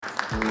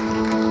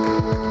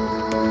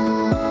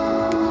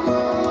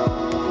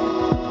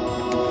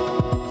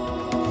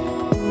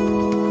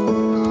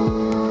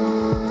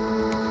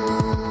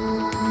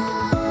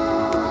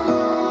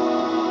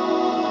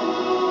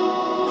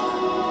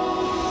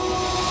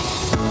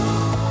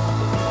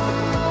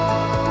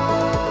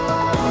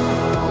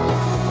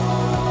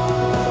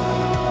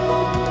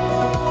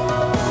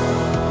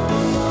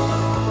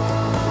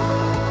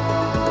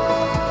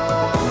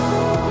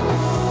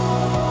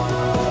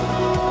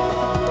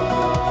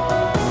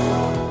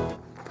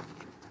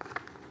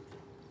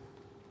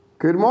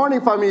Good morning,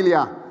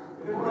 familia.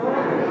 Good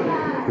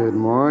morning. Good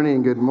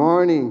morning, good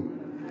morning.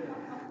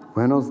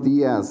 Buenos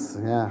dias.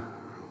 Yeah.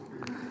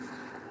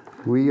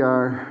 We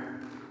are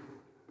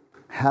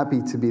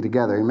happy to be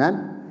together.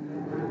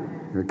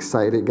 Amen? We're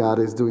excited. God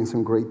is doing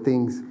some great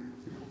things.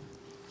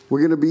 We're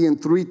going to be in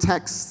 3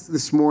 texts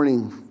this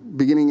morning,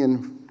 beginning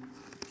in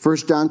 1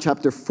 John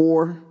chapter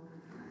 4.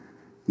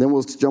 Then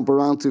we'll jump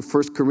around to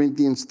 1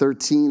 Corinthians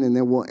 13, and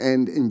then we'll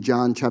end in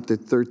John chapter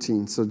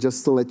 13. So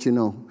just to let you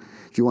know,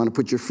 if you want to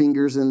put your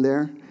fingers in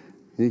there,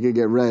 you can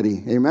get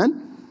ready.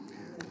 Amen?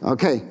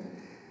 Okay.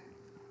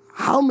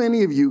 How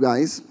many of you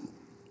guys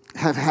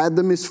have had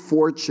the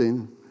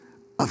misfortune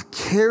of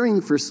caring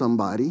for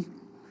somebody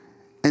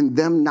and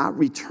them not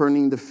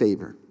returning the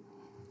favor?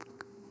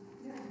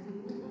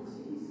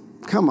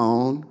 Come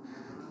on.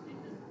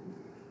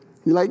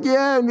 You're like,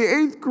 yeah, in the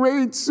 8th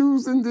grade,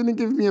 Susan didn't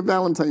give me a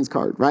Valentine's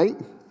card, right?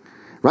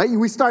 Right?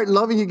 We start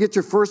loving, you get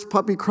your first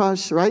puppy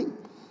crush, right?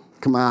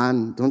 Come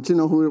on, don't you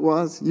know who it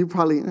was? You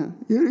probably,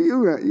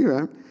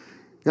 you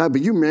yeah, but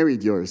you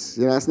married yours.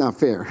 Yeah, that's not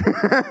fair.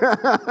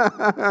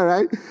 All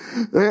right?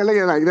 They're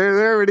looking like,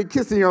 they're already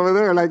kissing over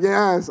there. Like,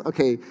 yes,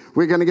 okay,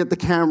 we're going to get the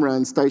camera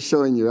and start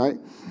showing you, right?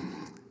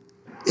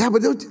 Yeah,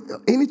 but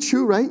ain't it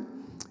true, right?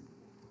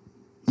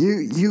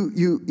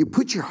 You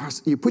put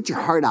your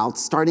heart out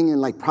starting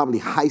in like probably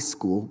high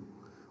school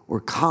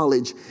or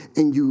college,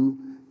 and you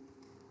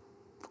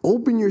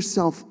open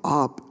yourself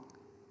up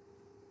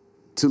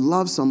to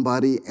love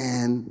somebody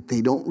and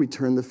they don't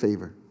return the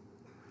favor.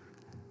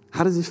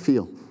 How does it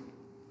feel?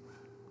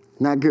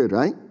 Not good,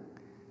 right?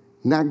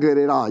 Not good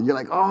at all. You're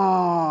like,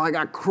 oh, I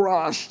got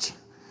crushed.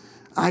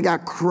 I'm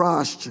going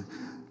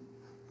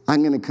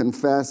to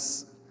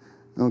confess,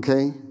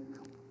 okay?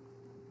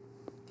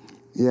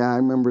 Yeah, I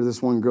remember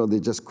this one girl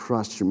that just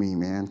crushed me,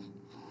 man.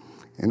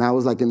 And I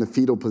was like in the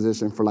fetal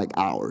position for like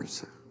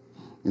hours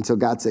until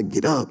God said,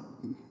 get up,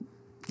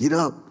 you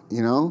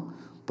know?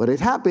 But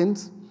it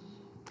happens.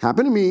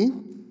 Happened to me.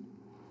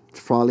 It's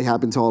probably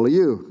happened to all of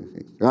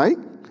you, right?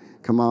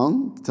 Come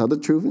on, tell the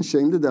truth and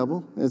shame the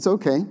devil. It's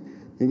okay.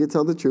 You can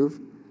tell the truth,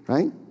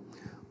 right?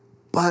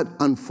 But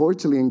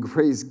unfortunately, and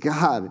praise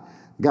God,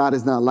 God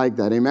is not like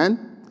that,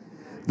 amen?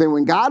 Then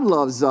when God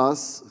loves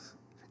us,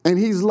 and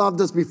he's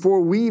loved us before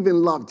we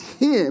even loved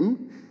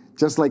him,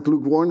 just like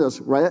Luke warned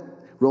us, right?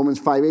 Romans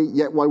 5:8,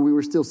 yet while we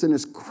were still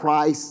sinners,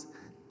 Christ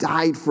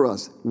died for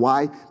us.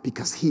 Why?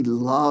 Because he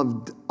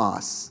loved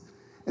us.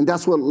 And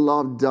that's what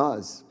love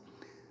does.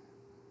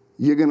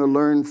 You're going to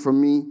learn from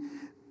me,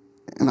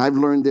 and I've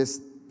learned this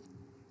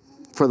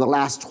for the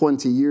last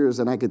 20 years,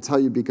 and I could tell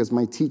you because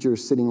my teacher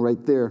is sitting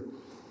right there,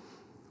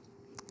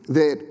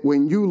 that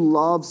when you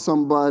love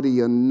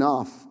somebody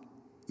enough,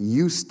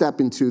 you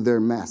step into their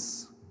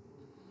mess.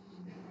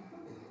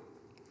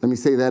 Let me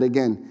say that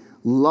again.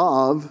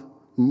 Love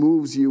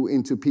moves you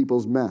into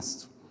people's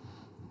mess.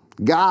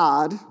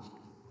 God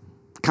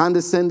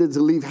condescended to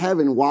leave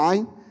heaven.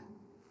 Why?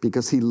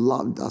 Because he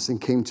loved us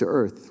and came to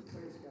earth.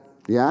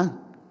 Yeah?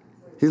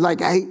 He's like,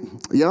 hey,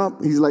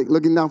 yup. He's like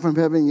looking down from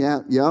heaven.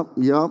 Yeah, yup.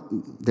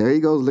 There he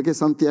goes. Look at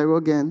Santiago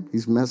again.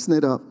 He's messing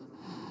it up.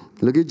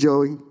 Look at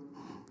Joey.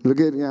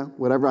 Look at,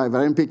 whatever. If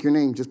I didn't pick your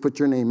name, just put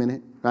your name in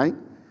it, right?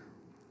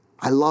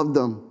 I love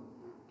them.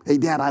 Hey,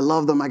 Dad, I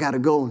love them. I got to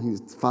go. And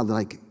his father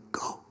like,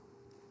 go.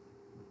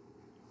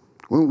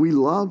 When we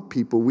love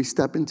people, we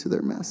step into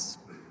their mess.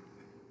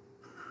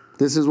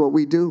 This is what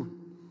we do.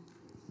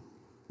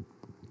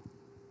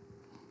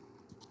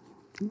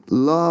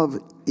 Love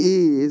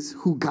is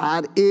who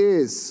God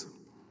is.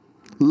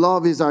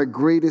 Love is our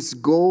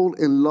greatest goal,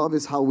 and love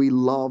is how we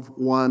love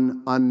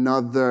one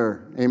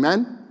another.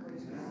 Amen?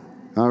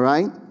 All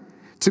right?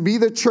 To be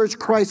the church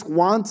Christ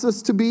wants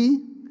us to be,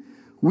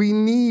 we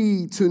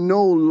need to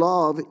know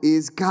love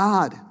is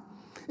God.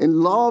 And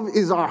love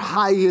is our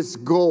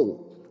highest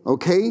goal,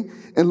 okay?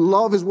 And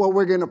love is what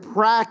we're going to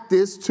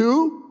practice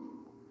to,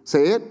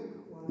 say it,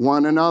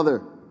 one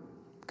another.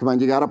 Come on,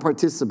 you got to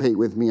participate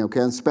with me, okay?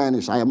 In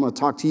Spanish, I am going to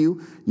talk to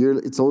you.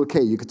 It's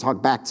okay. You can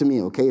talk back to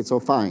me, okay? It's all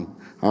fine,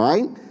 all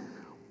right?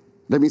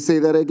 Let me say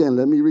that again.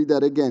 Let me read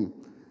that again.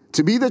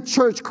 To be the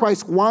church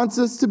Christ wants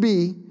us to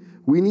be,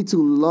 we need to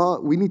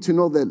love. We need to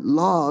know that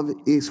love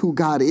is who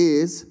God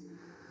is.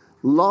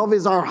 Love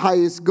is our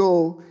highest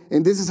goal,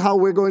 and this is how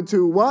we're going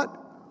to what?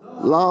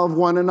 Love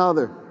one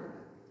another.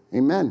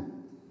 Amen.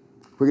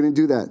 We're going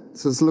to do that.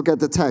 So let's look at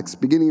the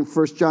text, beginning in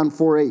 1 John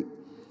 4:8.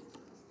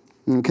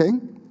 Okay?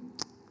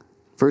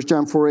 1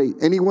 John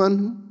 4:8.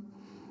 Anyone?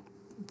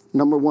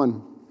 Number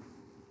 1.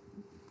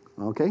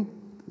 Okay?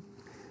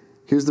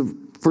 Here's the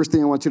first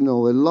thing I want you to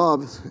know. That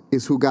love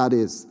is who God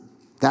is.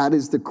 That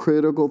is the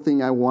critical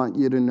thing I want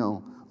you to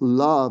know.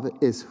 Love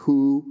is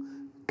who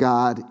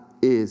God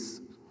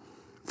is.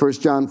 1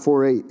 John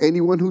 4:8.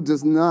 Anyone who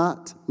does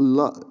not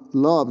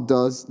love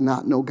does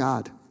not know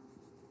God.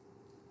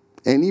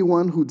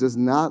 Anyone who does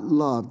not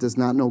love does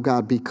not know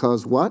God,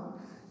 because what?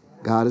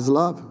 God is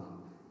love.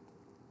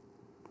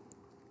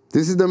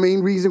 This is the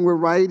main reason we're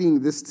writing.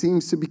 This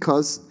seems to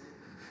because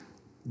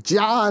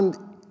John,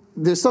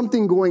 there's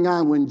something going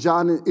on when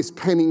John is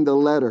penning the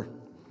letter.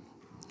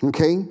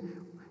 Okay?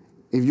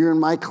 If you're in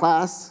my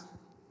class,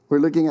 we're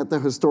looking at the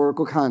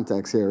historical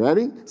context here.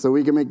 Ready? So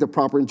we can make the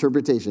proper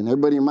interpretation.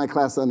 Everybody in my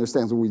class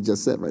understands what we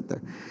just said right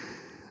there.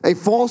 A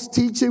false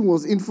teaching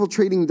was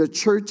infiltrating the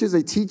churches,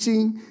 a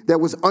teaching that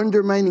was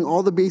undermining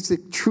all the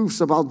basic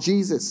truths about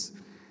Jesus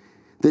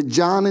that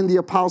John and the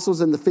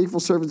apostles and the faithful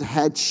servants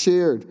had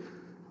shared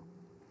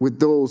with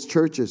those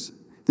churches.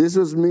 This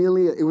was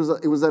merely, it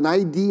was an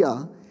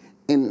idea.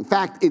 And in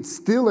fact, it's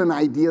still an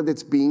idea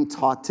that's being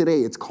taught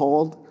today. It's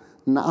called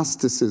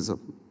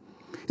Gnosticism.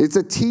 It's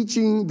a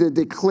teaching that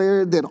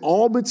declared that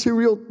all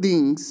material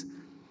things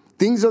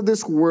of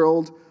this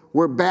world,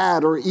 were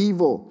bad or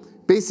evil.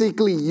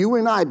 Basically, you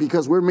and I,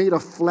 because we're made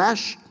of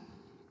flesh,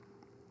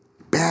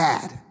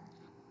 bad,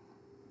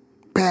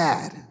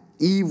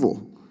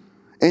 evil.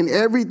 And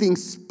everything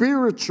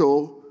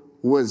spiritual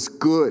was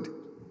good.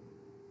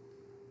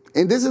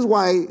 And this is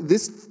why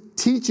this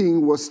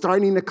teaching was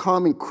starting to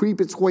come and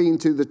creep its way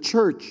into the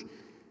church.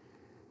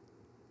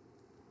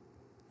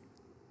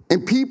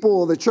 And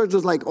people, the church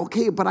was like,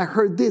 okay, but I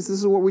heard this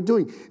is what we're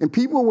doing. And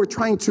people were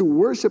trying to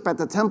worship at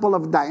the temple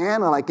of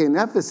Diana, like in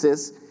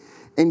Ephesus,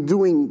 and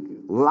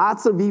doing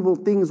lots of evil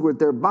things with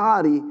their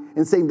body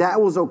and saying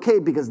that was okay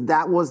because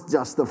that was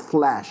just the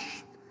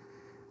flesh.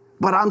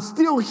 But I'm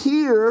still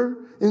here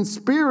in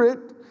spirit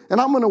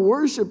and I'm going to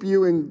worship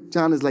you. And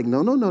John is like,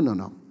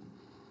 no.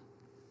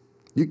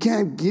 You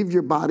can't give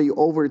your body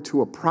over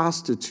to a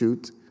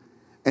prostitute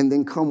and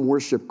then come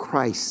worship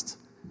Christ.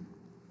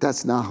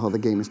 That's not how the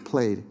game is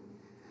played.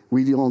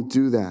 We don't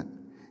do that.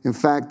 In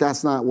fact,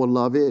 that's not what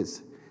love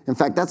is. In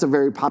fact, that's a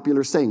very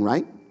popular saying,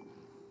 right?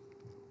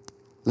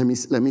 Let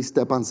me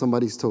step on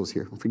somebody's toes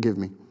here. Forgive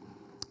me.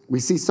 We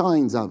see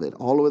signs of it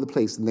all over the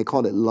place, and they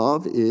call it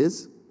love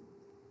is,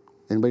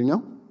 anybody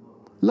know?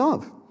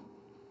 Love.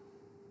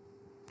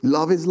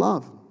 Love is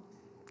love.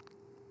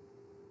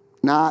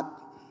 Not,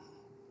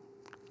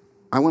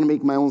 I want to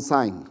make my own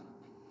sign.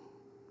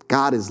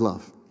 God is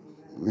love.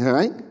 All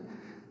right?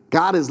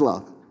 God is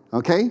love.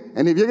 Okay?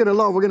 And if you're going to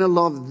love, we're going to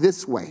love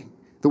this way,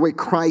 the way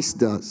Christ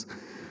does.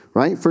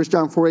 Right? 1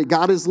 John 4:8,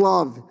 God is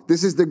love.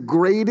 This is the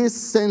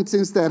greatest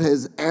sentence that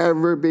has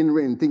ever been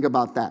written. Think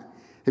about that.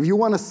 If you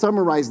want to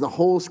summarize the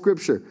whole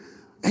scripture,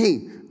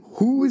 hey,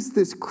 who is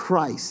this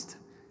Christ?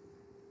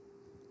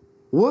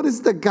 What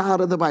is the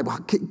God of the Bible?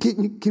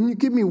 Can you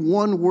give me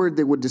one word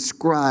that would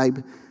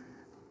describe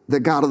the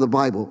God of the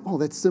Bible? Oh,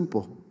 that's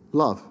simple.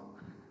 Love.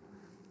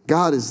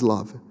 God is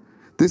love.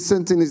 This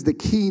sentence is the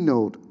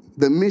keynote,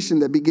 the mission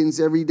that begins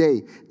every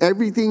day.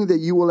 Everything that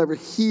you will ever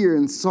hear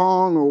in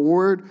song or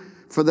word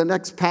for the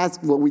next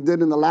past, what we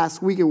did in the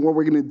last week and what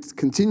we're going to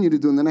continue to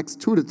do in the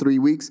next 2 to 3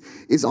 weeks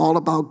is all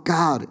about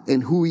God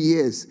and who he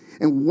is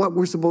and what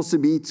we're supposed to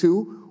be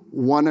to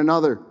one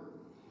another.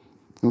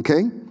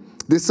 Okay?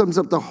 This sums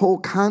up the whole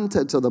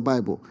content of the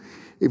Bible.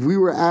 If we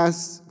were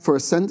asked for a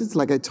sentence,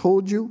 like I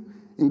told you,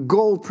 in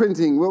gold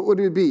printing, what would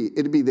it be?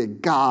 It'd be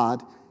that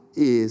God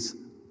is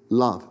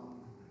love.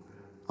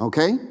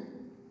 Okay?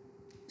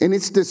 And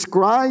it's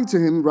described to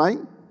him, right?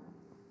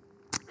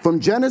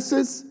 From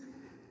Genesis,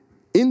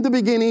 in the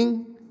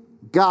beginning,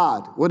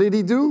 God. What did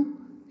he do?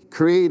 He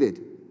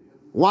created.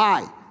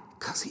 Why?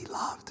 Because he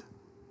loved.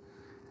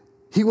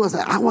 He was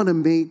like, I want to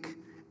make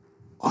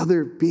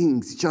other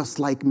beings just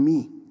like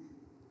me.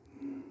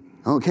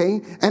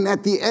 Okay? And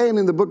at the end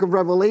in the book of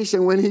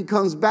Revelation, when he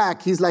comes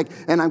back, he's like,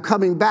 and I'm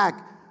coming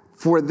back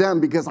for them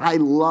because I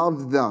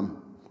love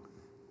them.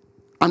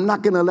 I'm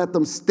not going to let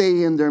them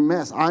stay in their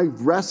mess.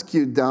 I've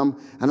rescued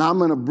them, and I'm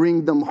going to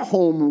bring them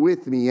home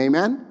with me.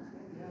 Amen?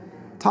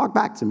 Talk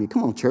back to me.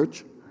 Come on,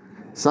 church.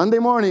 Sunday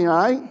morning, all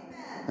right?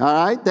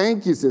 All right?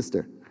 Thank you,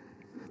 sister.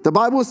 The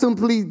Bible is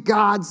simply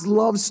God's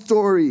love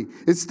story.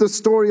 It's the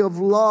story of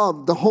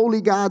love, the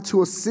holy God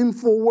to a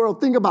sinful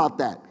world. Think about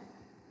that.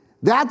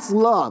 That's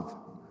love,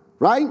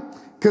 right?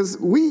 Because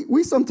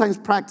we sometimes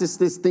practice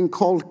this thing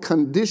called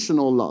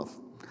conditional love.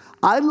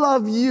 I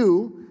love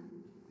you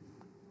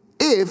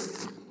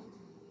if,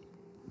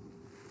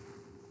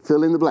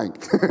 fill in the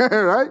blank,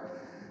 right?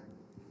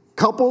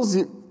 Couples,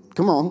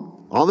 come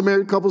on, all the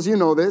married couples, you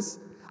know this.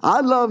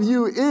 I love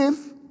you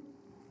if,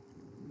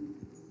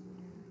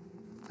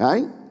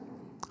 right?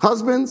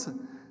 Husbands,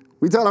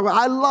 we tell them,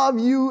 I love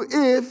you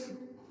if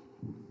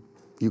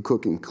you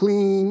cook and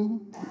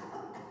clean,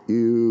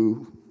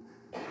 you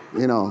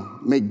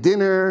make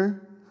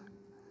dinner,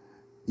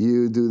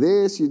 you do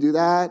this, you do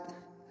that,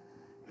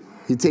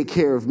 you take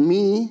care of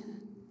me,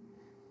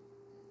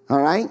 all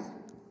right?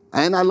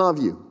 And I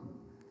love you.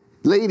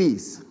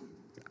 Ladies,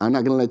 I'm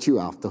not going to let you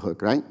off the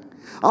hook, right?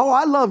 Oh,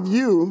 I love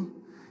you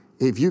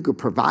if you could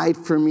provide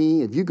for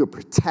me, if you could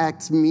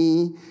protect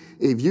me,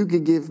 if you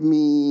could give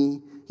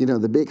me,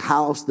 the big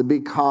house, the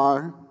big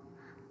car.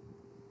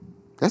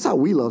 That's how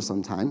we love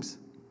sometimes,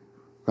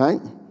 right?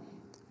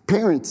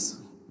 Parents,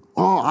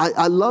 oh,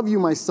 I love you,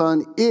 my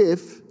son,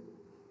 if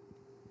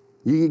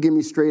you could give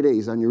me straight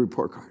A's on your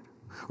report card.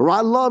 Or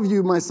I love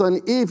you, my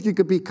son, if you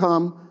could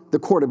become the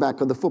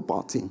quarterback of the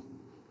football team,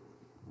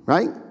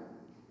 right?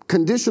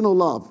 Conditional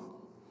love.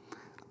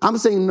 I'm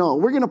saying no.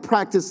 We're going to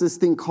practice this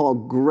thing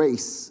called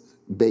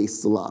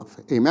grace-based love.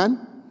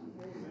 Amen?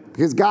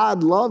 Because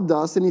God loved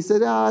us, and he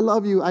said, I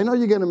love you. I know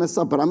you're going to mess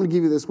up, but I'm going to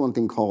give you this one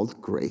thing called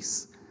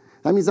grace.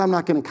 That means I'm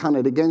not going to count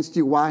it against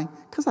you. Why?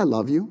 Because I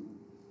love you.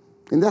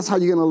 And that's how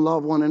you're going to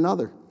love one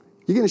another.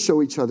 You're going to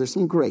show each other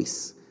some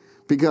grace.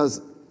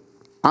 Because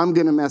I'm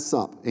going to mess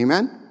up.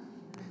 Amen?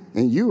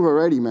 And you've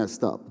already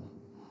messed up.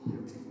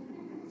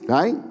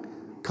 Right?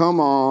 Come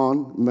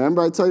on.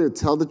 Remember I tell you,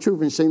 tell the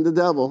truth and shame the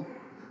devil.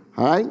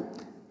 All right?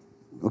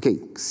 Okay,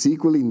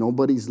 secretly,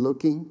 nobody's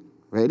looking.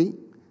 Ready?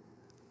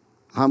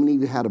 How many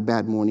of you had a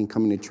bad morning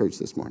coming to church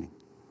this morning?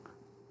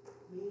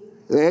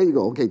 There you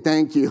go. Okay,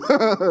 thank you.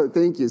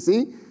 Thank you.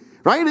 See?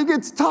 Right? It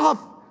gets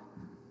tough.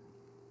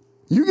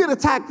 You get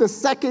attacked the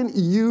second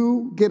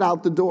you get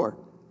out the door.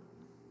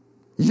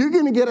 You're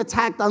going to get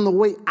attacked on the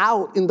way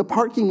out in the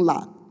parking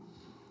lot.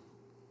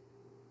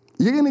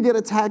 You're going to get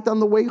attacked on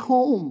the way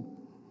home.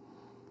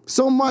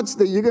 So much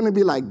that you're going to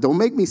be like, don't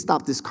make me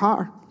stop this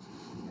car.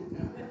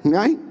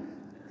 Right?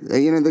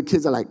 And, the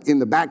kids are like in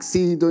the back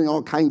seat doing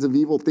all kinds of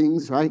evil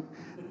things, right?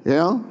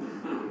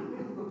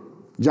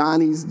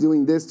 Johnny's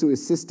doing this to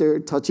his sister,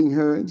 touching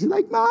her. And she's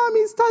like, Mom,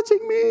 he's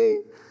touching me.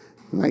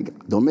 I'm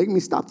like, don't make me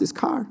stop this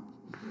car.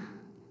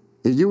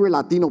 If you were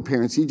Latino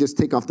parents, you just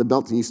take off the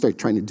belt and you start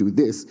trying to do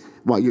this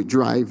while you're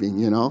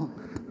driving,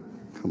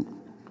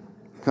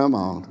 Come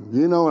on.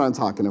 You know what I'm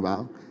talking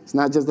about. It's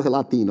not just the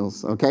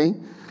Latinos, okay?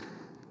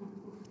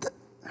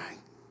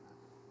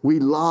 We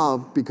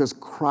love because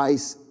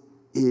Christ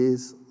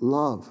is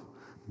love.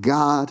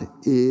 God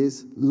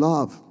is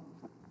love.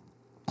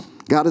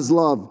 God is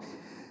love.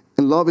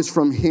 And love is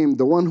from him.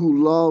 The one who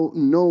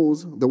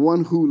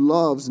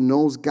loves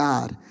knows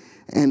God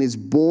and is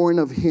born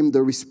of him.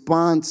 The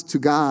response to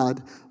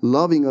God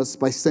loving us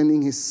by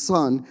sending his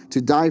son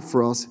to die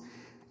for us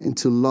and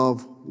to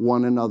love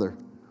one another.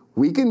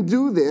 We can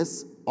do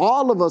this.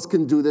 All of us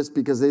can do this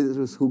because it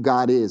is who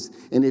God is.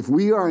 And if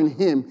we are in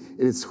him,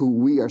 it is who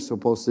we are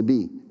supposed to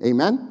be.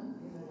 Amen?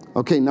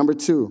 Okay, number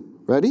 2.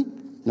 Ready?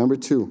 Number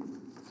 2.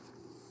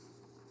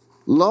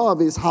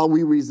 Love is how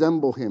we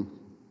resemble him.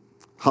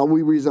 How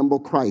we resemble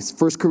Christ.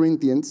 1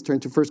 Corinthians,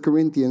 turn to 1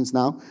 Corinthians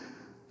now.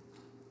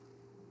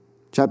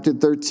 Chapter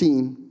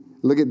 13.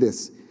 Look at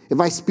this. If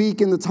I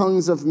speak in the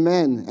tongues of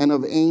men and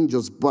of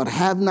angels, but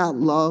have not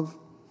love,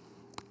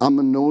 I'm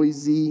a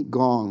noisy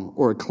gong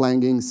or a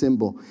clanging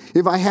cymbal.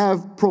 If I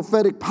have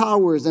prophetic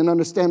powers and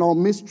understand all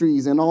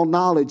mysteries and all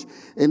knowledge,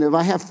 and if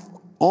I have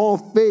all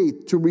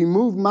faith to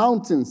remove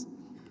mountains,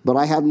 but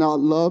I have not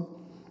love,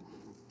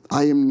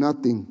 I am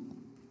nothing.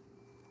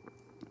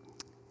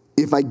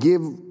 If I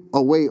give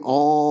away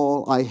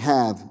all I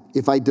have,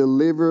 if I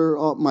deliver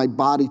up my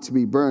body to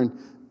be burned,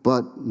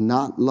 but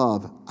not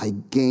love, I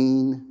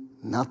gain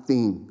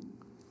nothing.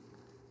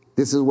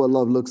 This is what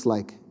love looks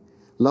like.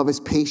 Love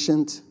is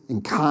patient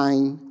and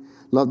kind.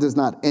 Love does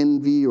not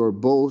envy or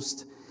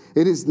boast.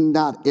 It is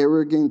not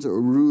arrogant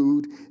or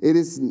rude. It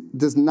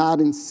does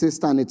not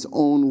insist on its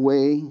own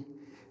way.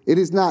 It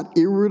is not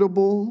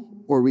irritable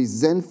or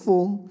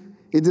resentful.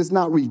 It does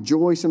not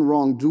rejoice in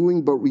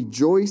wrongdoing, but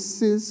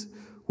rejoices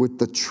with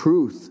the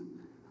truth.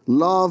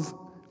 Love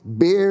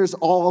bears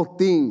all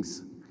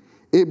things.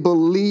 It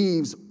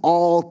believes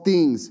all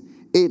things.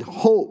 It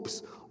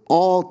hopes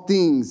all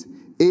things.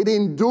 It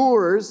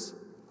endures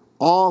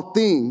all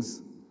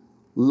things.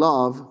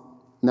 Love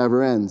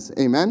never ends.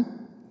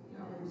 Amen?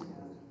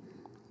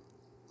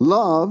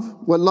 Love,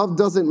 what love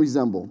doesn't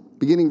resemble.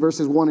 Beginning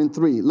verses 1 and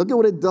 3. Look at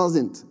what it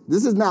doesn't.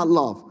 This is not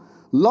love.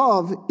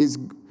 Love is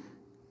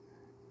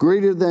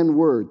greater than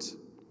words.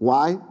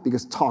 Why?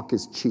 Because talk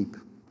is cheap.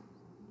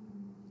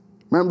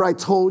 Remember I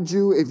told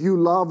you, if you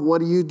love,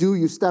 what do?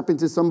 You step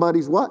into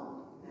somebody's what?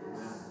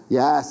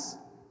 Yes.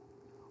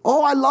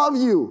 Oh, I love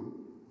you.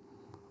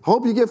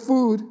 Hope you get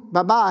food.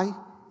 Bye-bye.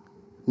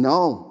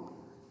 No.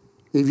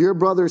 If your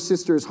brother or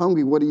sister is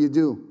hungry, what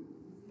do?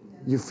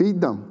 You feed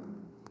them.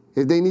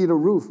 If they need a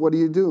roof, what do?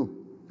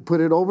 You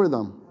put it over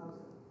them.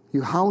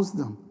 You house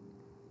them.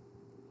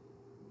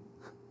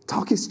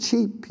 Talk is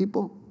cheap,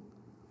 people.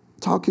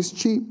 Talk is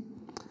cheap.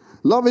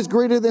 Love is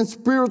greater than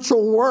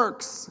spiritual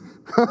works.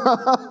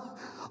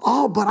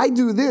 Oh, but I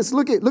do this.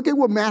 Look at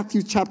what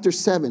Matthew chapter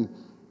 7,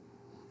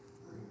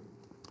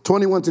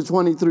 21 to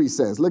 23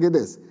 says. Look at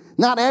this.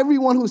 Not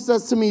everyone who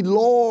says to me,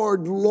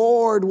 Lord,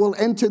 Lord, will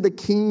enter the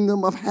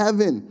kingdom of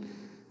heaven,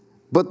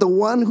 but the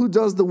one who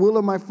does the will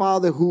of my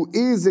Father who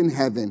is in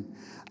heaven.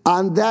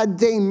 On that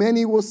day,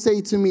 many will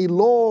say to me,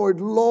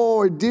 Lord,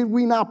 Lord, did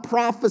we not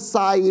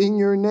prophesy in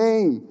your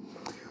name?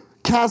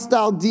 cast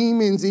out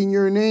demons in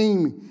your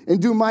name,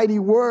 and do mighty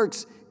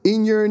works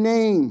in your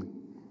name.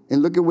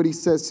 And look at what he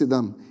says to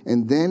them.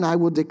 And then I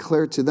will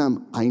declare to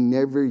them, I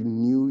never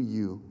knew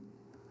you.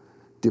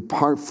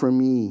 Depart from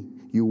me,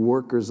 you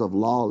workers of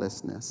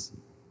lawlessness.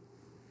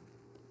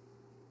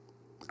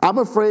 I'm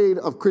afraid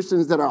of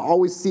Christians that are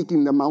always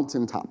seeking the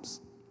mountaintops.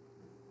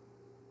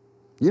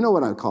 You know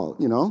what I call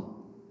it,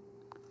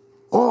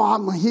 Oh,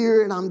 I'm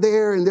here and I'm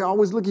there, and they're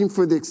always looking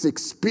for this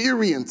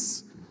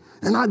experience.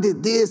 And I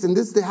did this, and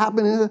this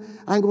happened. And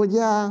I'm going,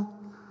 yeah.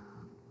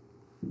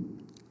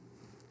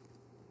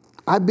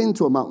 I've been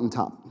to a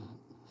mountaintop.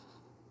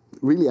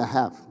 Really, I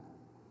have.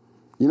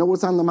 You know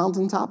what's on the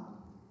mountaintop?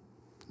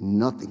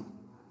 Nothing.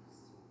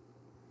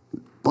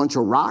 Bunch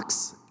of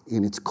rocks,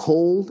 and it's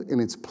cold, and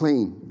it's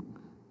plain.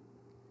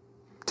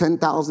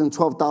 10,000,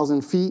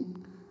 12,000 feet,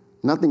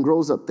 nothing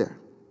grows up there.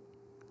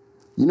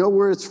 You know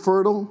where it's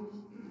fertile?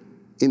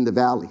 In the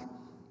valley.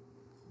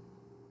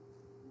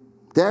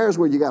 There's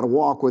where you got to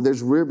walk, where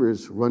there's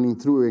rivers running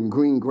through and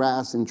green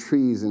grass and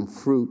trees and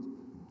fruit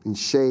and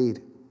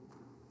shade.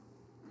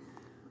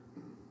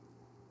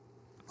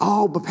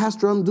 Oh, but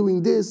Pastor, I'm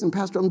doing this, and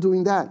Pastor, I'm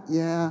doing that.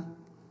 Yeah.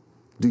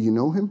 Do you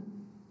know him?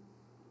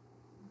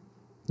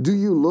 Do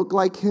you look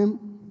like him?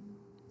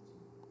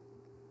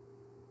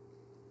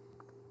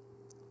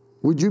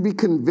 Would you be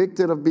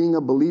convicted of being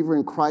a believer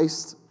in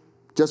Christ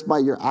just by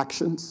your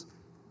actions?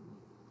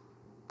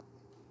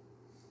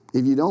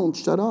 If you don't,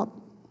 shut up.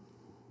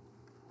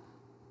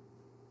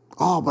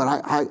 Oh, but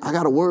I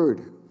got a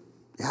word.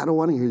 Yeah, I don't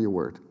want to hear your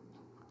word.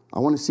 I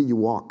want to see you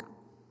walk.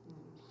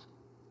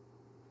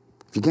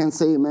 If you can't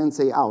say amen,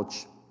 say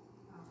ouch.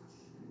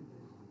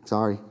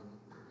 Sorry.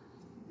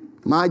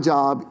 My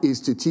job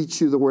is to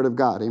teach you the word of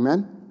God.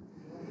 Amen?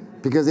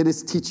 Because it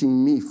is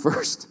teaching me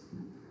first.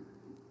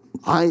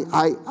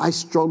 I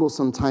struggle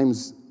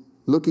sometimes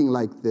looking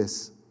like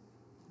this.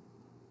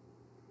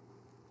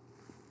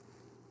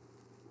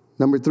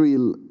 Number 3,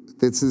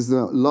 this is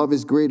love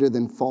is greater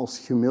than false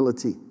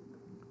humility.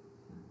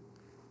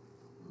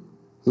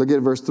 Look at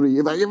verse 3.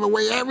 If I give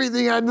away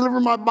everything, I deliver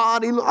my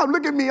body.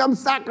 Look at me, I'm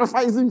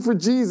sacrificing for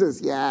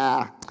Jesus.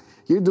 Yeah,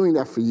 you're doing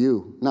that for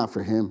you, not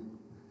for him.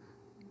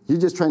 You're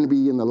just trying to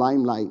be in the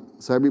limelight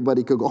so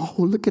everybody could go,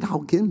 oh, look at how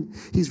again,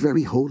 he's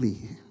very holy.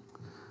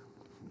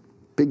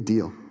 Big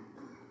deal.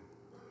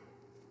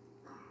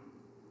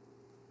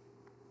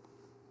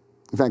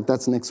 In fact,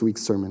 that's next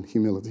week's sermon,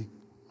 humility.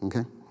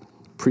 Okay?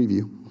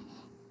 Preview.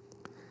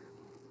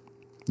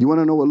 You want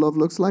to know what love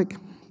looks like?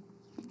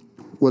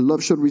 What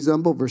love should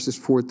resemble? Verses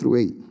 4 through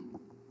 8.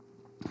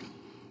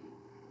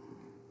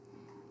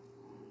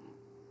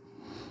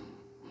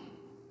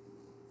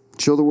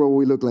 Show the world what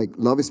we look like.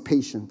 Love is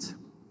patient.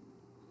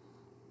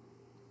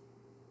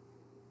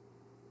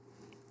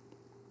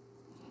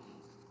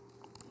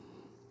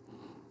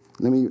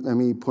 Let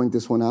me point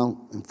this one out,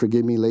 and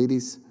forgive me,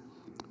 ladies,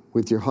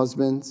 with your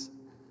husbands.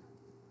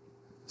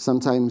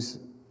 Sometimes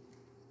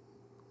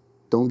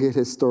don't get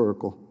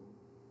historical.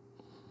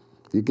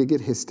 You could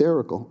get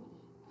hysterical,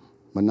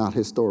 but not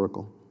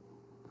historical.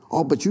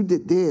 Oh, but you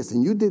did this,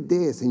 and you did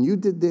this, and you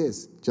did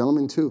this.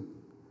 Gentlemen, too.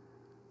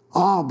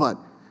 Oh, but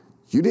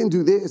you didn't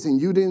do this, and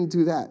you didn't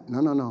do that.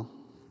 No.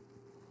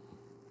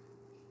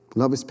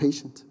 Love is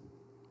patient.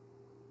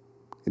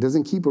 It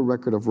doesn't keep a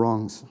record of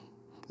wrongs.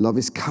 Love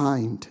is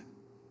kind.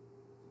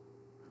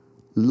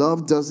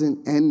 Love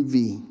doesn't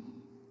envy.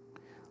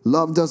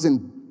 Love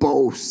doesn't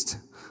boast.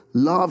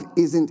 Love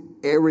isn't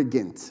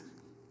arrogant.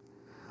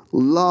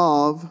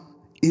 Love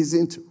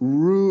isn't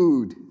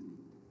rude.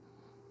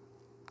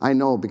 I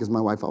know because my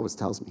wife always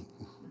tells me,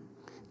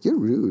 you're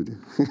rude.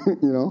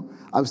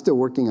 I'm still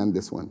working on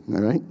this one,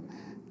 all right?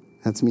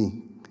 That's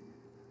me.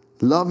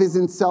 Love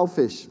isn't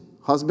selfish.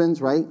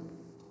 Husbands, right?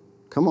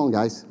 Come on,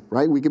 guys,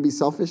 right? We could be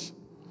selfish.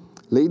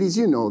 Ladies,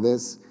 you know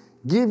this.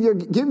 Give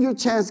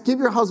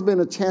your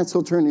husband a chance,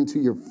 he'll turn into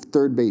your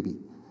third baby.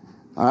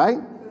 All right?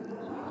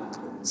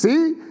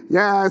 See?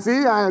 Yeah,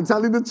 see, I am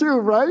telling the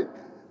truth, right?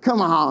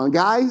 Come on,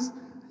 guys.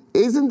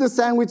 Isn't the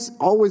sandwich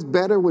always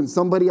better when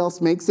somebody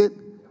else makes it?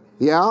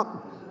 Yeah.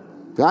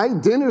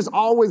 Right? Dinner's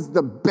always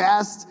the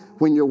best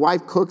when your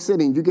wife cooks it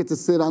and you get to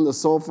sit on the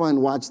sofa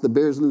and watch the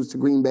Bears lose to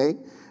Green Bay,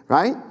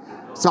 right?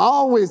 It's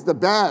always the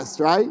best,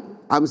 right?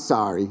 I'm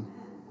sorry.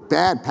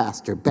 Bad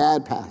pastor.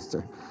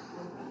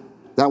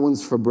 That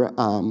one's for Brad.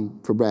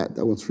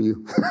 That one's for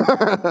you.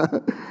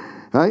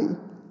 Right?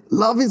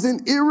 Love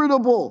isn't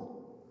irritable.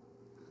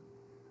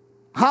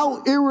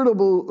 How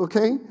irritable,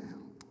 okay?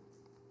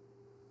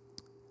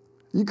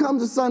 You come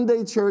to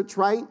Sunday church,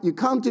 right? You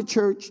come to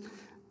church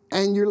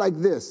and you're like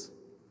this.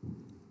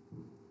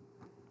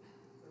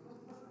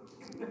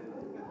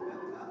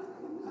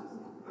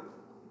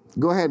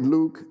 Go ahead,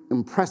 Luke,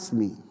 impress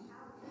me.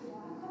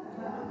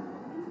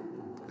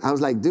 I was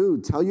like,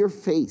 dude, tell your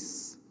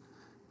face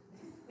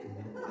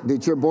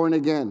that you're born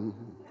again,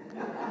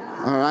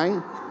 all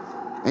right?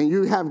 And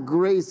you have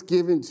grace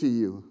given to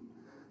you,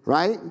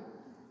 right?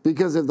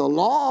 Because if the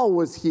law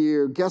was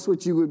here, guess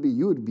what you would be?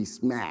 You would be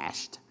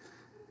smashed.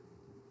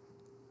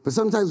 But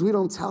sometimes we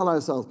don't tell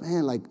ourselves,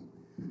 man, like,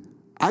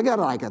 I got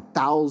like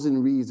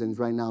 1,000 reasons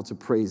right now to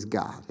praise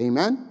God.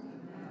 Amen?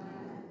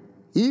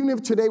 Even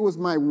if today was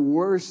my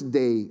worst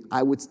day,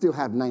 I would still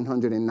have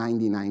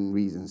 999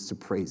 reasons to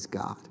praise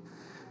God.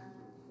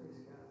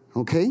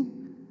 Okay?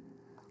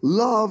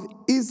 Love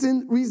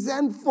isn't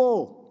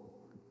resentful.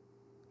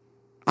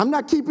 I'm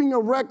not keeping a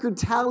record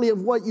tally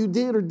of what you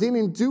did or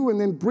didn't do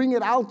and then bring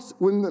it out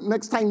when the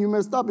next time you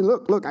messed up and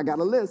look, I got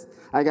a list.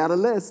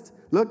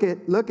 Look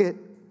it.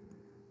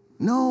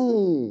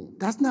 No,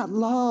 that's not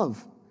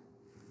love.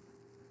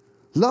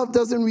 Love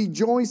doesn't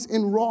rejoice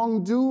in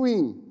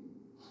wrongdoing.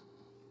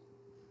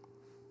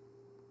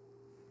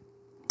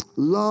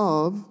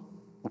 Love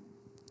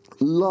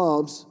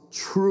loves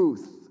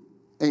truth.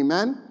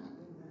 Amen?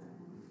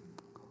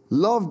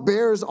 Love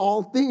bears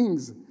all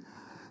things.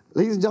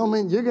 Ladies and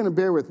gentlemen, you're going to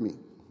bear with me.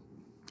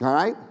 All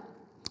right?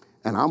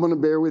 And I'm going to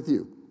bear with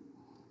you.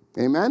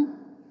 Amen?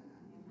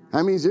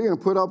 That means you're going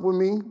to put up with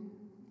me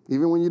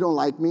even when you don't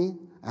like me.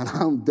 And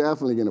I'm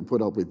definitely going to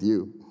put up with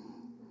you.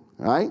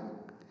 All right?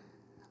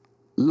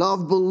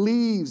 Love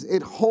believes,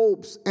 it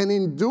hopes, and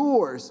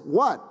endures.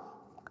 What?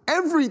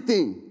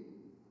 Everything.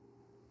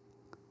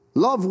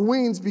 Love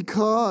wins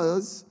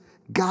because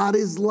God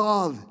is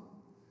love.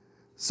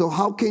 So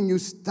how can you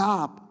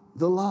stop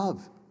the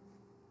love?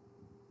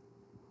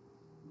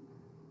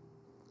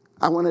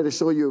 I wanted to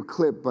show you a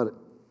clip, but,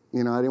 I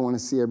didn't want to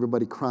see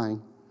everybody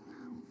crying.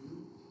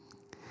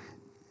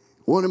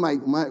 One of my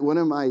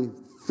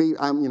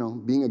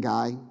favorite, being a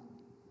guy,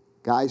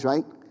 guys,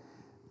 right?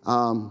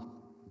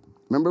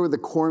 Remember with the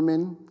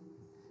corpsman?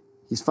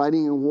 He's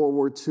fighting in World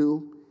War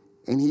II,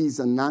 and he's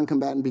a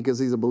non-combatant because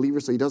he's a believer,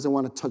 so he doesn't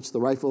want to touch the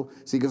rifle.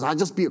 So he goes, I'll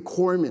just be a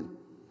corpsman.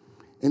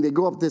 And they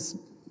go up this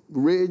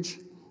ridge,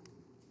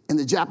 and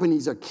the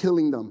Japanese are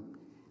killing them.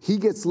 He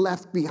gets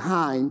left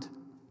behind,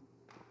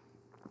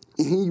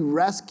 and he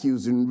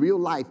rescues, in real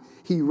life,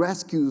 he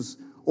rescues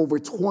over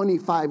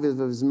 25 of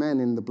his men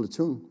in the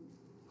platoon.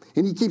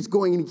 And he keeps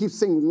going, and he keeps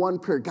saying one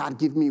prayer, God,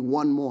 give me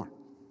one more.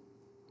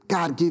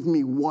 God, give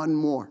me one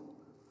more.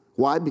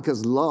 Why?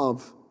 Because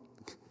love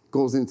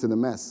goes into the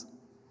mess.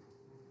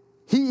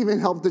 He even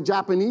helped the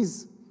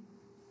Japanese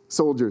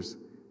soldiers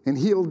and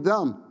healed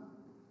them.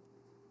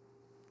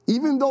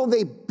 Even though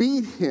they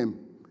beat him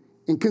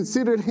and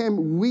considered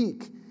him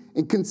weak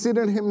and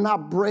considered him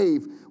not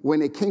brave,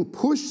 when it came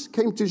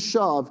to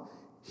shove,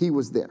 he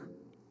was there.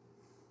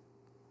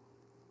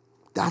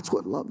 That's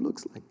what love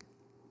looks like.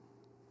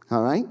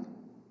 All right?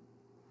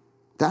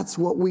 That's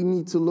what we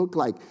need to look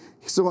like.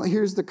 So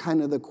here's the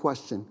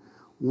question.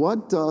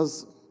 What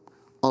does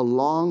a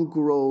Long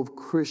Grove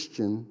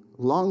Christian,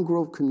 Long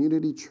Grove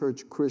Community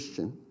Church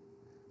Christian,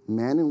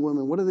 man and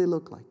woman, what do they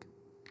look like?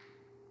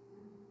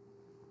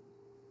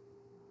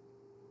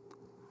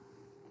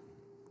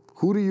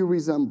 Who do you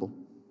resemble?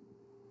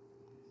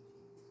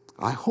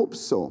 I hope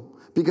so.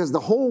 Because the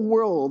whole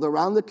world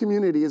around the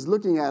community is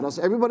looking at us.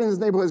 Everybody in this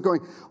neighborhood is going,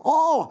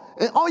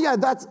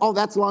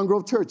 that's Long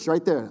Grove Church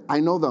right there. I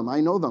know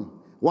them.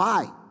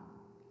 Why?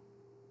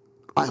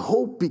 I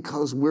hope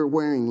because we're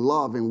wearing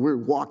love and we're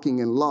walking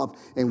in love.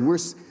 And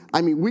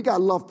we got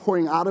love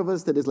pouring out of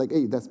us that is like,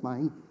 hey, that's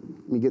mine.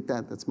 Let me get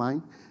that. That's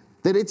mine.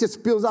 That it just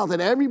spills out.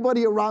 That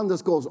everybody around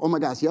us goes, oh my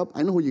gosh, yep,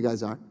 I know who you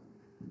guys are.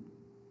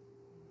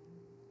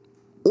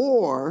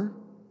 Or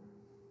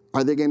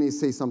are they going to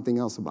say something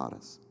else about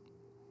us?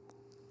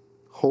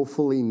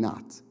 Hopefully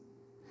not.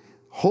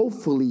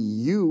 Hopefully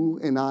you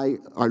and I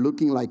are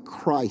looking like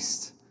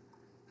Christ.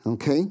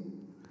 Okay?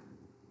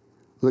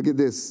 Look at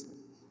this.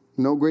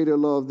 No greater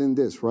love than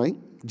this, right?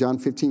 John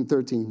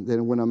 15:13.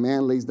 That when a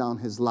man lays down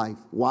his life.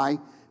 Why?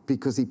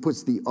 Because he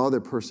puts the other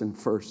person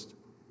first.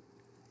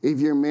 If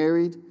you're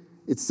married,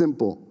 it's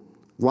simple.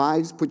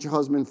 Wives, put your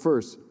husband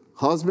first.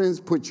 Husbands,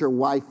 put your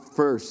wife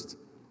first.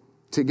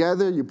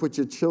 Together, you put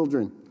your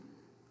children.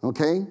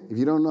 Okay? If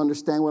you don't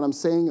understand what I'm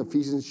saying,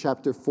 Ephesians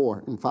chapter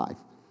 4 and 5.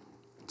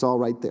 It's all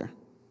right there.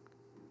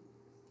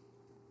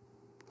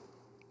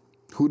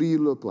 Who do you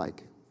look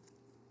like?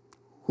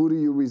 Who do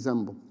you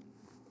resemble?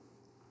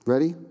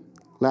 Ready?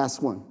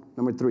 Last one.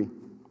 Number 3.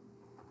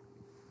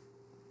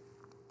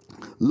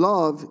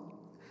 Love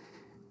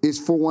is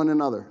for one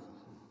another.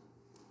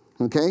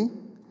 Okay?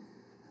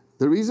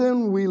 The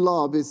reason we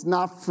love is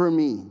not for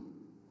me.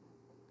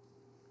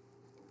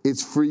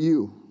 It's for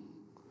you.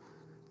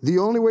 The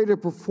only way to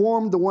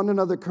perform the one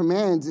another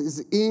commands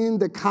is in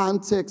the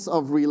context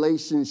of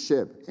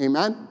relationship.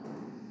 Amen?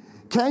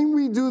 Can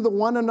we do the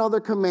one another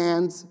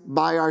commands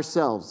by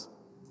ourselves?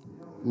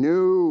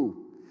 No.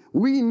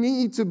 We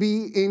need to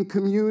be in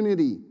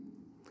community.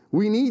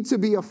 We need to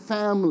be a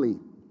family.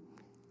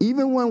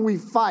 Even when we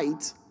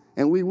fight,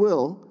 and we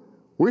will,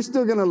 we're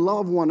still going to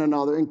love one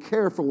another and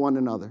care for one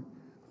another.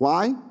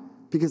 Why?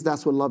 Because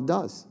that's what love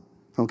does.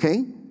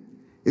 Okay?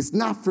 It's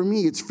not for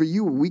me, it's for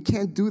you. We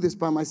can't do this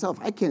by myself.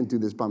 I can't do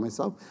this by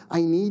myself.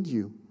 I need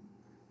you.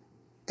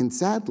 And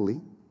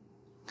sadly,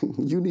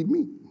 you need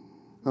me.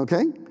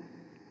 Okay?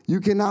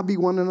 You cannot be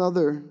one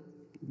another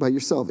by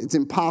yourself. It's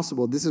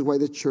impossible. This is why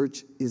the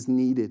church is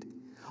needed.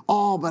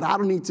 Oh, but I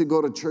don't need to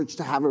go to church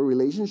to have a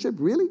relationship.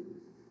 Really?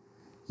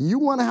 You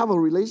want to have a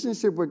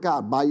relationship with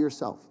God by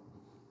yourself.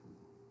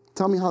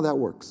 Tell me how that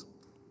works.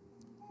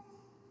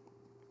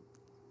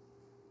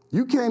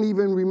 You can't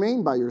even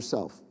remain by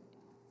yourself.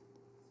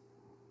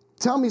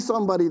 Tell me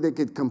somebody that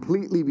could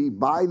completely be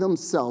by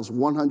themselves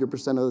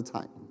 100% of the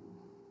time.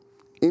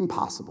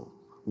 Impossible.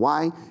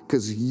 Why?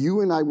 Because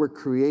you and I were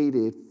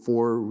created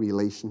for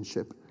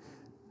relationship.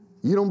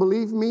 You don't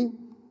believe me?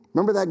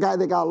 Remember that guy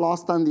that got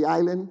lost on the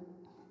island?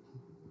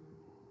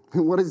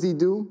 And what does he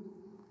do?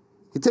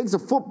 He takes a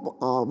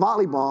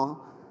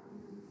volleyball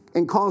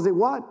and calls it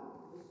what?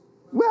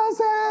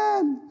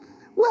 Wilson!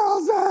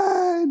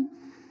 Wilson!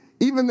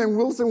 Even then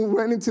Wilson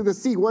went into the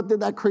sea. What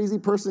did that crazy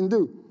person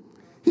do?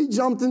 He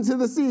jumped into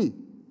the sea.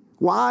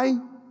 Why?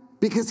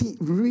 Because he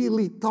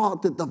really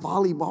thought that the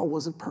volleyball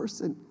was a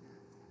person.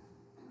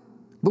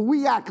 But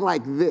we act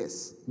like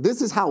this.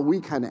 This is how we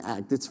kind of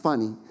act. It's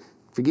funny.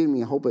 Forgive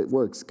me, I hope it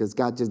works because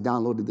God just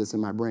downloaded this in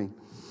my brain.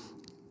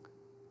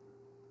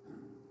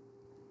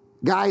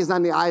 Guy is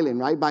on the island,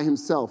 right, by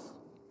himself.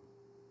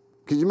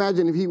 Could you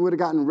imagine if he would have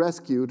gotten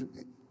rescued,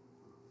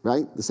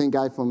 right? The same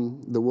guy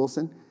from the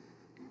Wilson.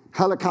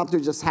 Helicopter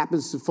just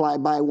happens to fly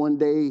by one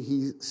day.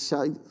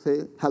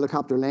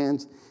 Helicopter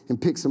lands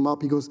and picks him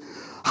up. He goes,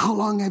 how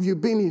long have you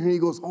been here? He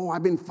goes, oh,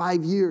 I've been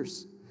 5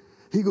 years.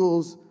 He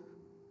goes,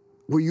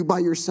 were you by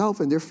yourself?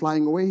 And they're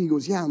flying away. He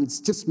goes, yeah, it's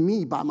just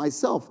me by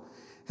myself.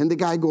 And the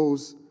guy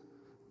goes,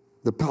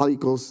 the pilot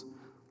goes,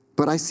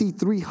 but I see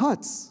 3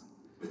 huts.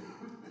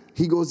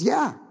 He goes,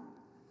 yeah.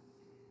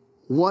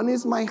 One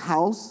is my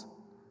house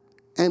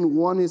and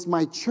one is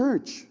my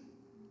church.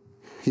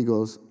 He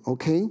goes,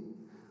 okay.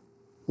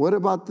 What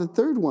about the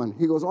third one?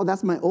 He goes, oh,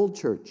 that's my old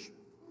church.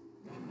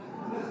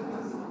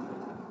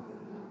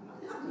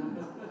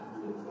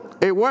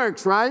 It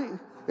works, right?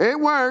 It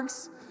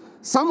works.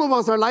 Some of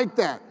us are like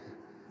that.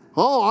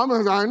 Oh, I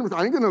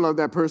ain't going to love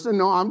that person.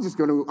 No, I'm going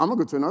to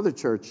go to another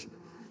church.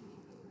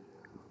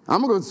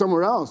 I'm going to go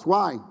somewhere else.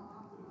 Why?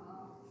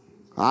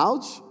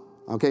 Ouch.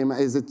 Okay,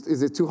 is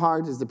it too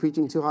hard? Is the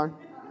preaching too hard?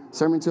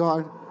 Sermon too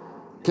hard?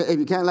 If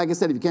you can't, like I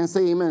said, if you can't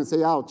say amen,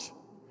 say ouch.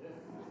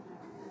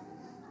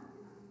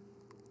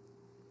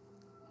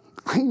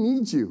 I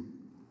need you,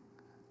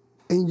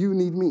 and you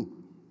need me.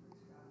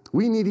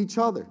 We need each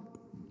other.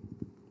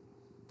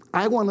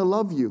 I want to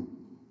love you.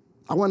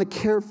 I want to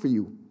care for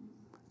you,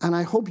 and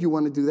I hope you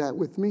want to do that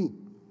with me.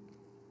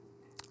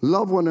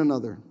 Love one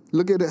another.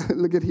 Look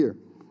at here.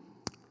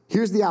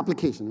 Here's the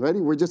application. Ready?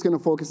 We're just going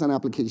to focus on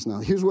application now.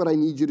 Here's what I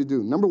need you to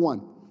do. Number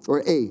 1,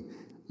 or A,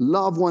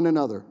 love one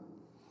another.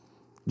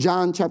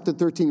 John chapter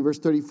 13, verse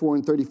 34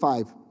 and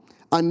 35.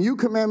 A new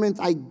commandment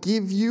I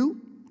give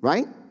you,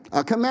 right?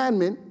 A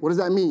commandment, what does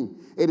that mean?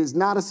 It is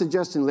not a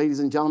suggestion, ladies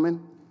and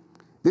gentlemen.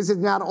 This is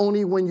not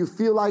only when you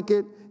feel like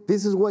it.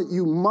 This is what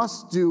you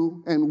must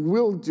do and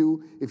will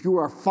do if you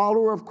are a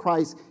follower of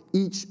Christ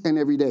each and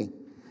every day.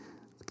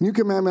 New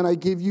commandment I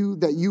give you,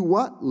 that you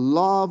what?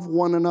 Love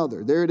one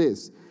another. There it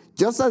is.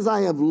 Just as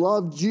I have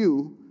loved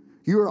you,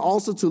 you are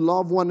also to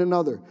love one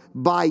another.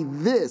 By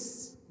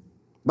this,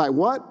 by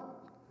what?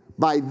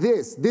 By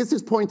this. This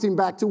is pointing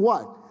back to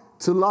what?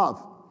 To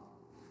love.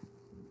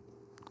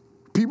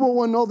 People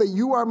will know that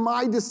you are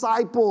my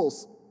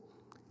disciples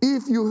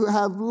if you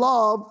have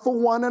love for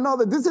one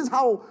another. This is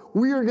how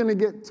we are going to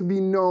get to be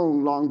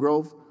known, Long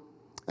Grove,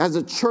 as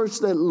a church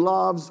that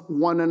loves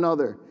one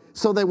another.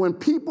 So that when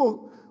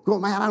people go,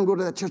 man, I don't go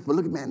to that church, but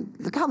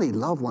look how they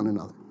love one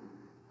another.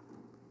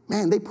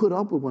 Man, they put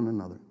up with one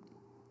another.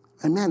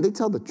 And man, they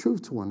tell the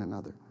truth to one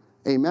another.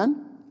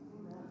 Amen?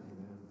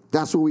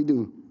 That's what we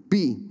do.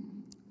 B,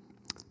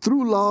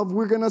 through love,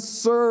 we're going to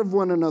serve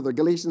one another.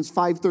 Galatians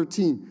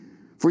 5:13.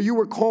 For you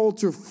were called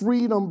to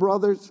freedom,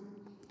 brothers.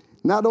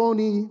 Not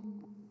only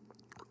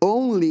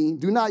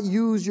do not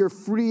use your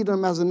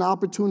freedom as an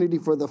opportunity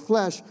for the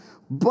flesh,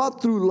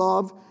 but through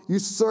love, you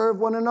serve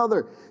one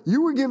another.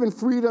 You were given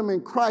freedom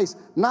in Christ,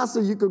 not so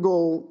you could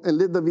go and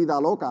live the vida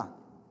loca,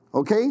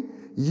 okay?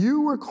 You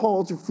were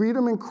called to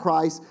freedom in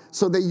Christ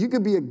so that you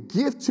could be a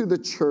gift to the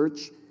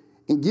church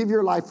and give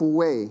your life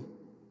away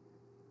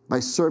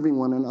by serving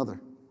one another.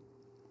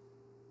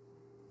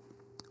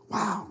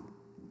 Wow.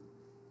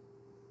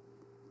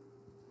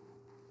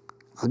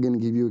 I'm going to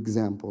give you an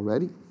example.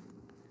 Ready?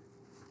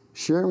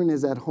 Sharon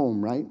is at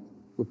home, right,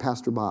 with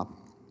Pastor Bob.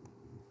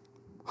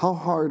 How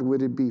hard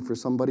would it be for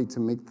somebody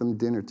to make them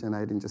dinner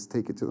tonight and just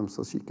take it to them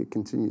so she could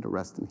continue to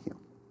rest in Him?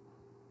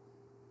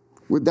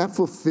 Would that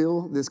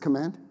fulfill this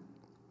command?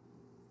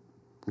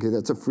 Okay,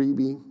 that's a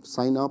freebie.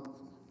 Sign up.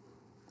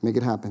 Make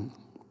it happen.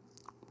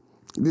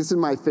 This is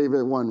my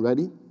favorite one.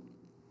 Ready?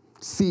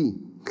 C.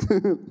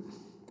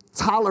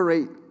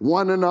 Tolerate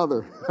one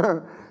another.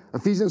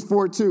 Ephesians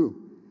 4:2.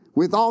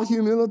 With all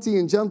humility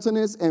and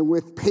gentleness and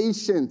with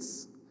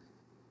patience,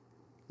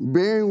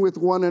 bearing with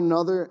one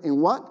another in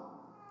what?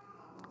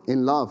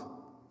 In love.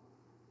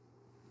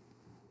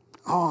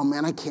 Oh,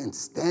 man, I can't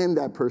stand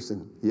that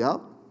person.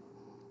 Yep.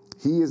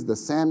 He is the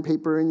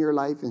sandpaper in your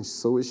life, and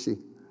so is she.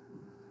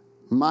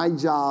 My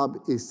job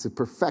is to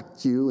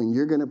perfect you, and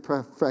you're going to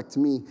perfect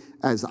me.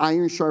 As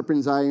iron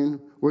sharpens iron,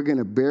 we're going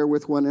to bear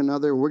with one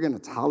another. We're going to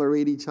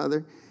tolerate each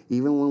other,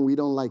 even when we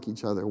don't like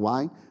each other.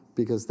 Why?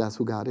 Because that's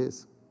who God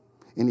is.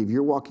 And if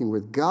you're walking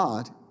with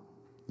God,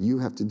 you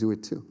have to do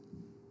it too.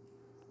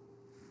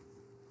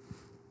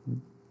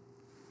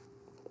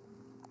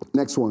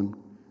 Next one,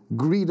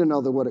 greet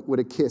another with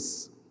a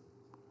kiss.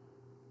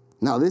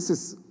 Now, this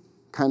is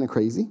kind of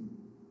crazy,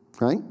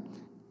 right?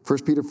 1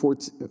 Peter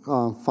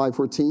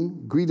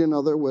 5:14, greet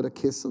another with a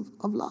kiss of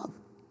love.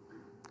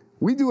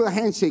 We do a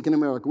handshake in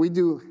America. We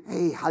do,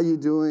 hey, how you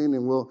doing?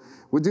 And we'll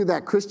do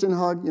that Christian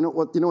hug. You know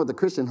what the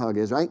Christian hug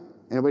is, right?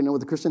 Anybody know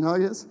what the Christian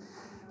hug is?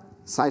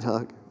 Side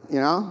hug,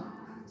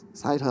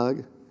 side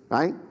hug,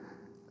 right?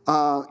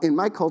 In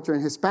my culture,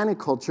 in Hispanic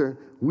culture,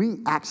 we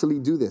actually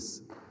do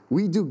this.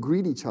 We do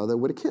greet each other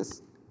with a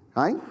kiss,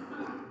 right?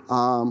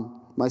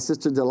 My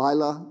sister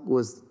Delilah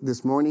was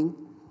this morning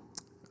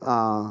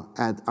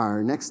at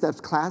our Next Steps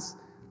class.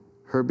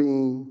 Her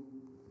being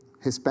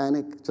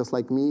Hispanic, just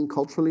like me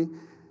culturally,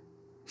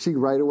 she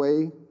right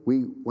away,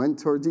 we went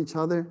towards each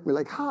other. We're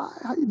like, hi,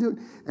 how you doing?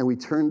 And we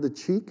turned the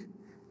cheek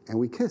and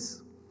we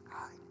kiss.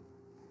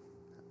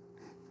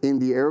 In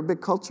the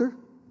Arabic culture,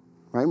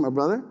 right, my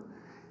brother,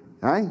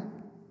 right,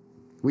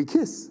 we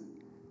kiss.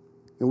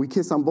 And we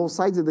kiss on both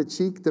sides of the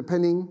cheek,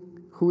 depending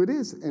who it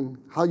is and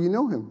how you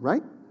know him,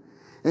 right?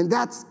 And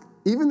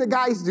even the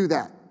guys do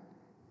that.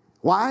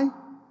 Why?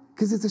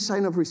 Because it's a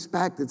sign of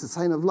respect. It's a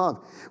sign of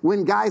love.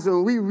 When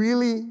we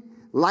really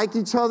like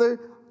each other,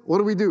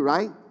 what do,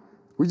 right?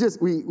 We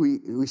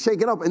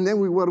shake it up, and then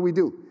what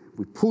do?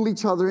 We pull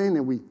each other in,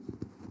 and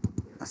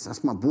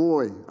that's my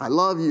boy. I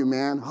love you,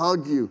 man.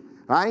 Hug you,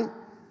 right?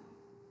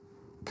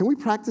 Can we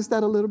practice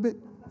that a little bit,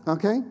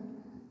 okay?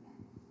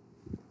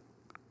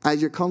 As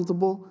you're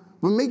comfortable,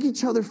 but make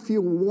each other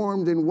feel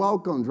warmed and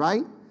welcomed,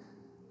 right?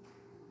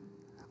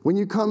 When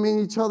you come in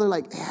each other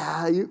like,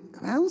 man,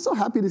 I'm so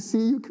happy to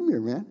see you. Come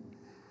here, man.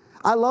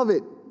 I love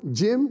it.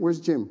 Jim, where's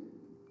Jim?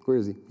 Where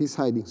is he? He's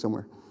hiding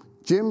somewhere.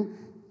 Jim,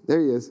 there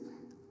he is.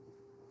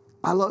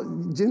 I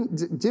love Jim.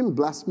 Jim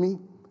blessed me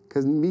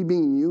because me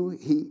being new,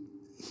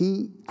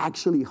 he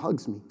actually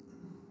hugs me.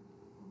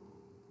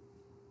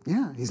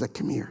 Yeah, he's like,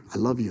 come here, I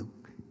love you.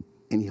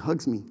 And he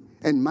hugs me.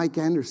 And Mike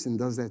Anderson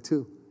does that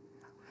too.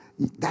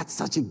 That's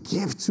such a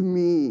gift to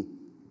me.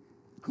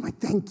 I'm like,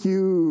 thank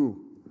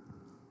you.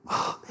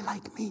 Oh, they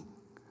like me.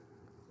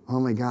 Oh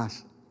my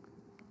gosh,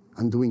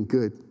 I'm doing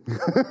good.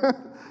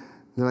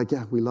 They're like,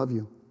 yeah, we love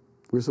you.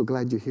 We're so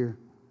glad you're here.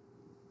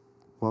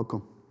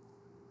 Welcome.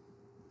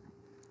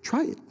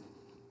 Try it.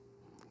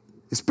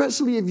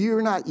 Especially if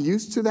you're not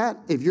used to that,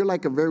 if you're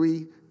like a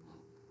very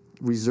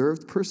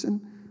reserved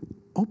person,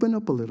 open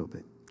up a little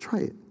bit. Try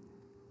it.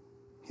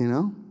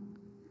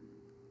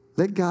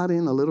 Let God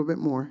in a little bit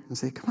more and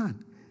say, come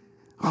on.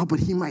 Oh, but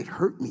he might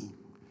hurt me.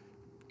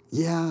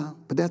 Yeah,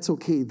 but that's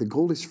okay. The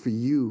goal is for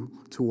you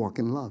to walk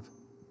in love.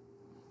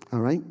 All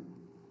right?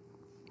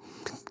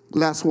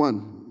 Last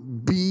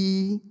one.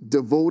 Be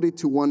devoted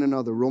to one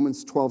another.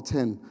 Romans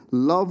 12:10.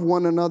 Love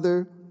one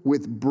another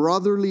with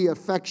brotherly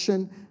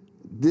affection.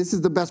 This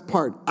is the best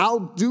part.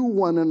 Outdo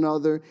one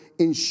another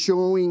in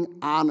showing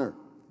honor.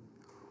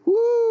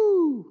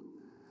 Woo!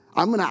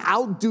 I'm going to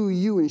outdo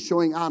you in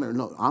showing honor.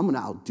 No, I'm going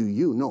to outdo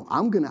you. No,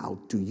 I'm going to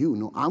outdo you.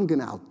 No, I'm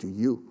going to outdo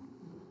you.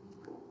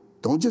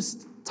 Don't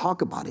just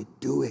talk about it.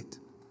 Do it.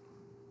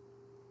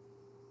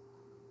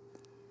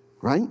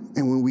 Right?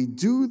 And when we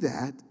do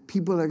that,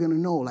 people are going to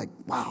know, like,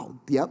 wow,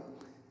 yep,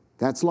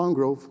 that's Long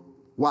Grove.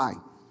 Why?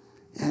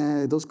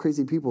 Those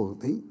crazy people,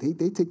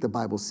 they take the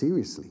Bible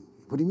seriously.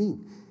 What do you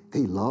mean?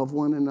 They love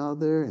one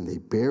another and they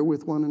bear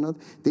with one another.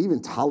 They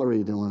even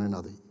tolerate one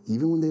another,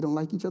 even when they don't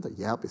like each other.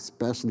 Yep,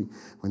 especially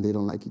when they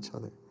don't like each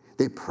other.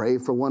 They pray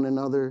for one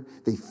another.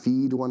 They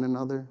feed one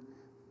another.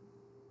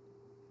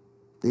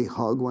 They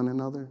hug one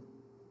another.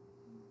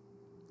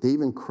 They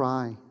even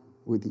cry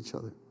with each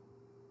other.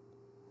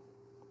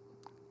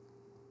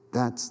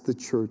 That's the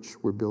church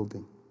we're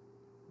building.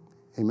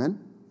 Amen?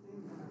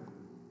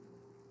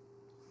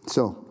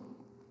 So,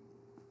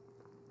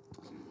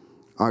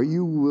 are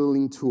you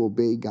willing to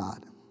obey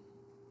God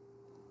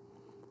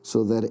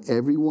so that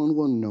everyone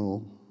will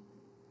know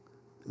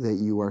that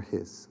you are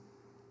his?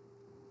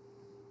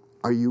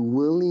 Are you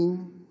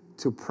willing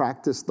to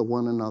practice the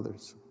one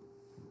another's?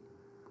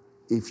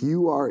 If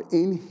you are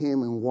in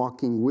him and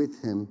walking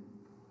with him,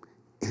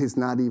 it is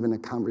not even a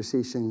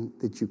conversation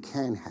that you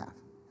can have.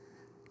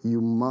 You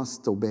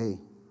must obey.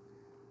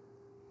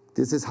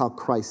 This is how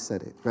Christ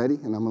said it. Ready?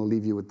 And I'm going to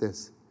leave you with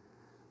this.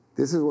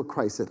 This is what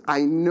Christ said.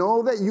 I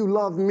know that you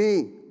love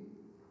me.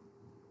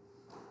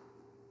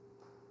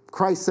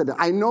 Christ said,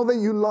 I know that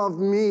you love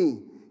me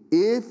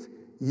if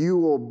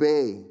you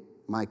obey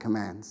my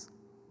commands.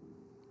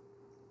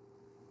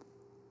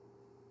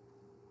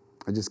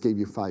 I just gave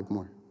you 5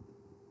 more.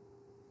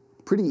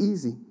 Pretty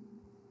easy.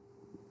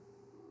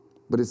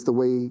 But it's the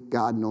way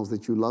God knows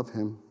that you love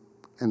him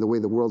and the way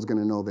the world's going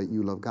to know that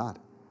you love God.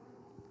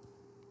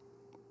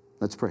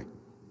 Let's pray.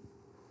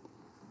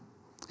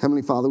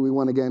 Heavenly Father, we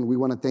want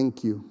to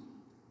thank you.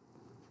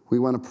 We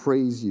want to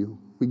praise you.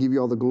 We give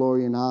you all the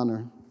glory and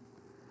honor.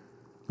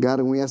 God,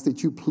 and we ask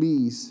that you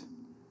please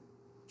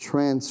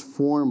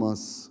transform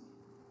us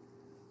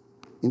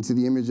into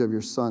the image of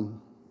your Son.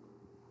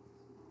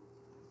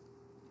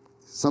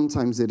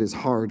 Sometimes it is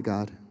hard,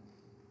 God,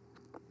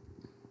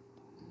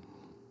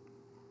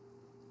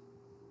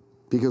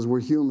 because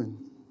we're human.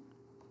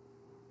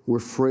 We're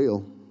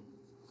frail.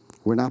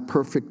 We're not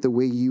perfect the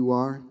way you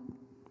are.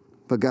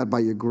 But God, by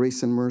your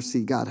grace and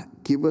mercy, God,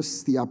 give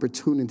us the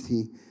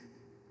opportunity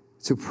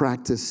to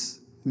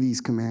practice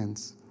these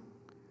commands,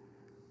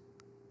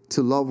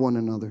 to love one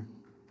another,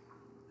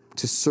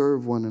 to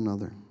serve one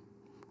another,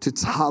 to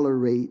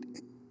tolerate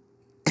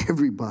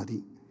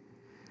everybody,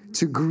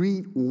 to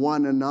greet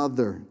one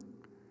another,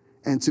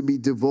 and to be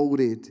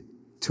devoted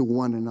to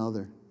one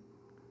another.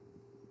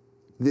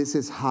 This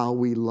is how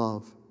we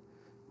love,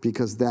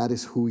 because that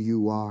is who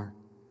you are.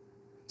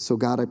 So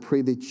God, I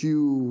pray that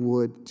you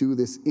would do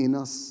this in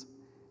us,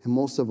 and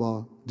most of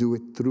all, do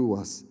it through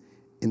us.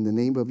 In the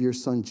name of your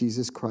Son,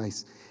 Jesus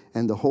Christ.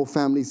 And the whole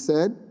family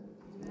said,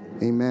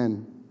 Amen.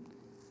 Amen.